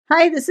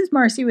Hi, this is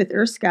Marcy with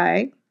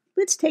EarthSky.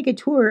 Let's take a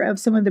tour of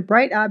some of the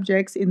bright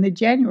objects in the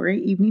January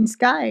evening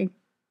sky.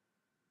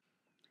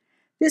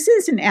 This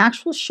is an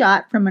actual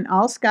shot from an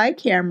all-sky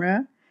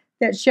camera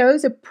that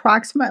shows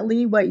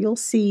approximately what you'll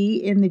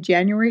see in the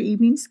January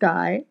evening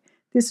sky.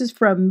 This is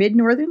from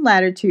mid-northern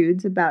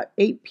latitudes, about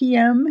 8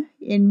 p.m.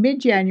 in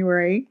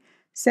mid-January,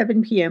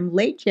 7 p.m.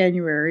 late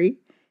January.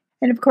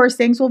 And of course,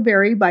 things will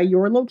vary by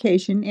your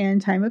location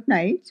and time of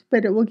night,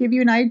 but it will give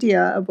you an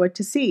idea of what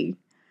to see.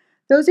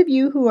 Those of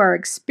you who are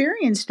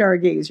experienced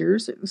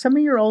stargazers, some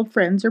of your old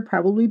friends are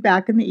probably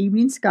back in the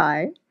evening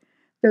sky.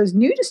 Those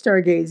new to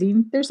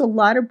stargazing, there's a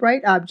lot of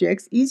bright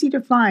objects easy to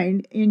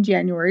find in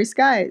January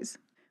skies.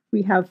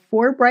 We have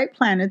 4 bright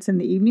planets in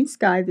the evening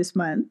sky this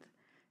month.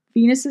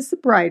 Venus is the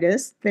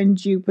brightest, then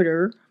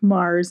Jupiter,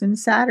 Mars, and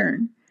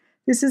Saturn.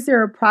 This is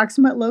their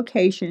approximate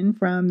location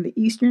from the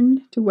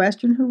eastern to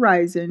western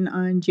horizon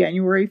on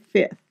January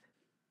 5th.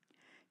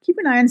 Keep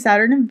an eye on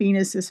Saturn and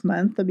Venus this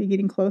month. They'll be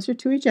getting closer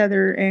to each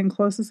other and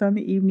closest on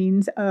the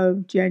evenings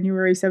of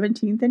January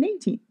 17th and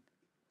 18th.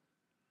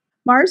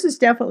 Mars is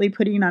definitely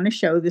putting on a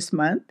show this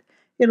month.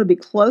 It'll be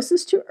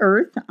closest to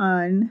Earth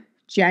on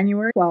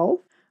January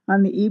 12th.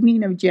 On the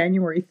evening of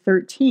January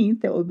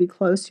 13th, it will be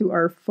close to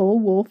our full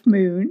wolf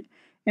moon.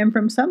 And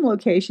from some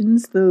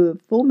locations, the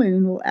full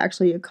moon will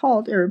actually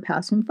occult or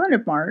pass in front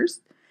of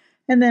Mars.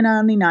 And then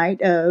on the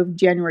night of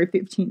January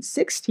 15th,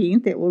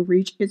 16th, it will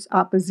reach its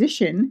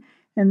opposition.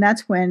 And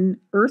that's when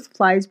Earth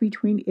flies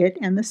between it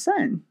and the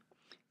Sun.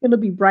 It'll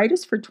be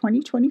brightest for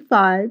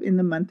 2025 in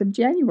the month of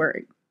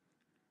January.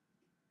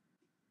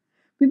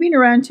 Moving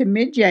around to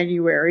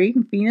mid-January,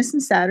 Venus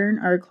and Saturn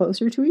are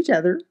closer to each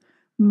other.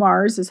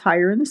 Mars is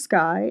higher in the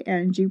sky,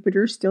 and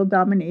Jupiter still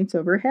dominates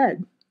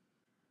overhead.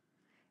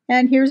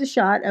 And here's a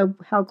shot of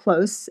how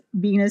close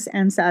Venus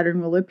and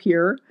Saturn will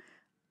appear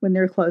when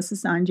they're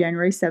closest on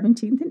January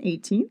 17th and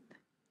 18th.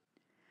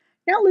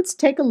 Now let's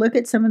take a look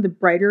at some of the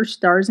brighter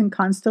stars and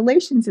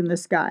constellations in the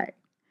sky.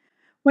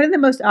 One of the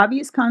most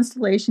obvious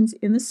constellations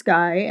in the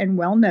sky and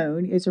well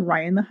known is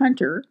Orion the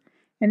Hunter,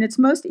 and it's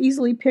most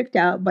easily picked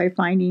out by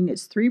finding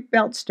its 3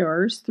 belt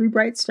stars, 3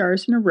 bright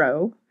stars in a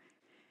row.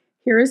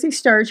 Here is a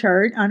star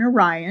chart on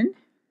Orion.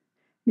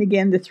 And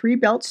again, the 3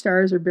 belt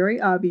stars are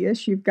very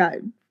obvious. You've got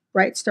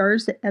bright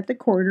stars at the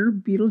corner,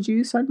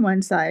 Betelgeuse on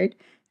one side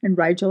and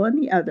Rigel on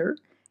the other.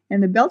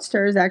 And the belt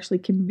stars actually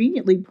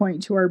conveniently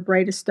point to our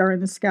brightest star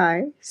in the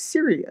sky,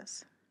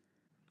 Sirius.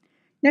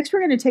 Next, we're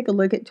going to take a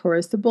look at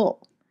Taurus the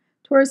Bull.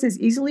 Taurus is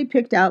easily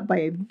picked out by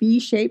a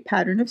V-shaped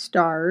pattern of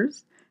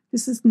stars.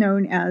 This is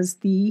known as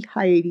the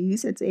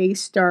Hyades. It's a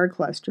star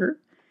cluster.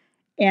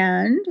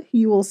 And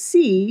you will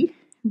see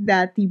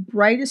that the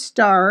brightest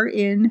star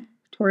in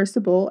Taurus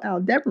the Bull,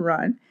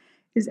 Aldebaran,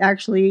 is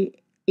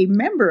actually a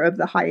member of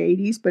the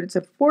Hyades, but it's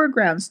a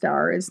foreground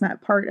star. It's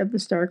not part of the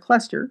star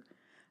cluster.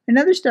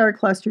 Another star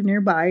cluster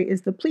nearby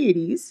is the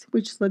Pleiades,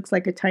 which looks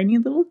like a tiny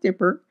little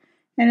dipper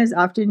and is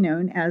often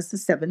known as the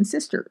Seven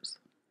Sisters.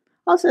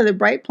 Also, the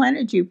bright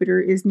planet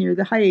Jupiter is near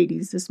the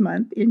Hyades this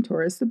month in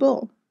Taurus the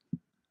Bull.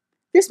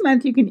 This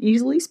month, you can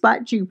easily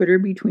spot Jupiter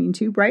between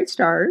 2 bright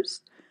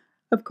stars.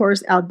 Of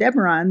course,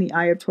 Aldebaran, the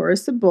eye of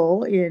Taurus the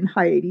Bull in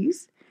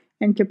Hyades,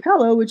 and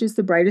Capella, which is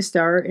the brightest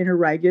star in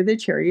Auriga the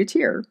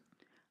Charioteer.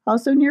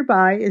 Also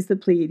nearby is the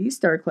Pleiades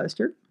star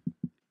cluster.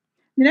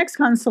 The next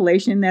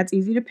constellation that's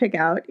easy to pick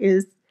out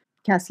is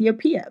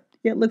Cassiopeia.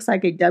 It looks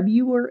like a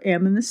W or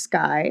M in the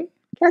sky.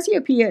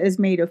 Cassiopeia is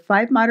made of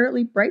 5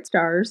 moderately bright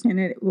stars, and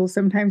it will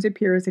sometimes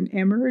appear as an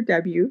M or a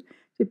W,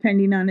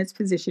 depending on its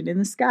position in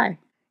the sky.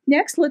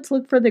 Next, let's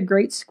look for the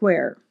Great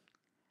Square.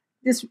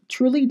 This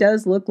truly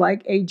does look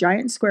like a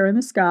giant square in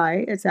the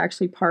sky. It's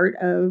actually part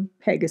of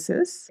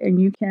Pegasus,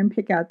 and you can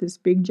pick out this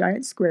big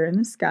giant square in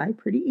the sky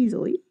pretty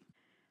easily.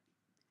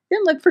 Then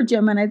look for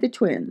Gemini the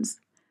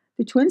twins.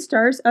 The twin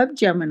stars of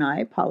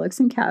Gemini, Pollux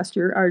and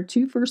Castor, are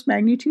 2 first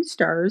magnitude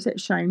stars that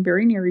shine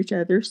very near each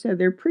other, so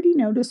they're pretty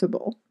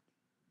noticeable.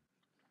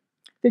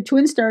 The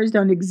twin stars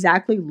don't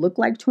exactly look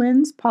like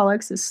twins.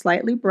 Pollux is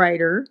slightly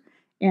brighter,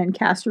 and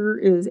Castor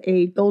is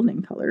a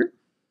golden color.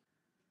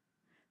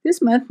 This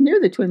month,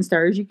 near the twin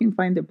stars, you can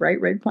find the bright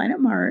red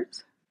planet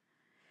Mars.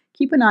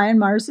 Keep an eye on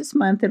Mars this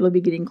month. It'll be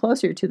getting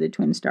closer to the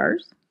twin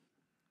stars.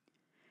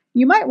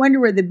 You might wonder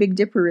where the Big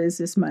Dipper is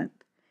this month.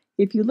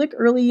 If you look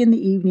early in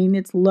the evening,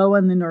 it's low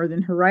on the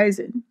northern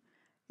horizon.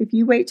 If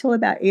you wait till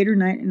about 8 or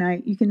 9 at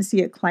night, you can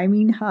see it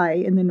climbing high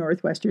in the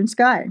northwestern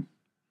sky.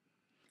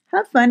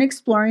 Have fun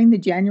exploring the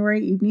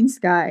January evening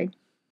sky.